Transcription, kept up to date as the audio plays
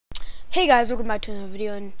Hey guys, welcome back to another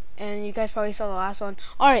video, and you guys probably saw the last one.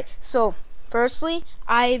 Alright, so firstly,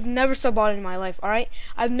 I've never subbotted in my life. Alright,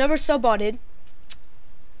 I've never subbotted,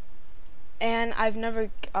 and I've never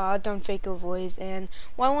done fake giveaways. And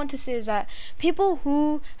what I want to say is that people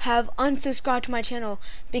who have unsubscribed to my channel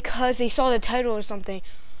because they saw the title or something,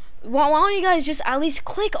 why don't you guys just at least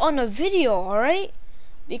click on the video? Alright,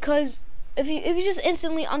 because if you just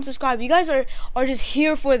instantly unsubscribe, you guys are just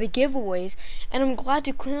here for the giveaways, and I'm glad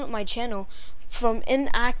to clean up my channel from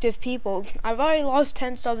inactive people. I've already lost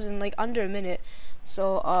 10 subs in like under a minute,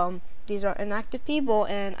 so these are inactive people,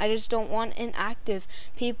 and I just don't want inactive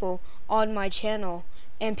people on my channel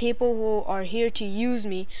and people who are here to use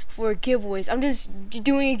me for giveaways. I'm just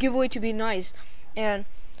doing a giveaway to be nice, and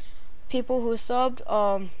people who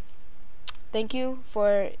subbed, thank you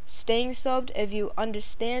for staying subbed. If you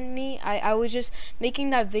understand me, I was just making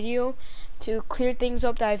that video to clear things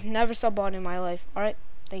up that I've never subbed on in my life. Alright,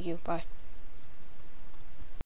 thank you, bye.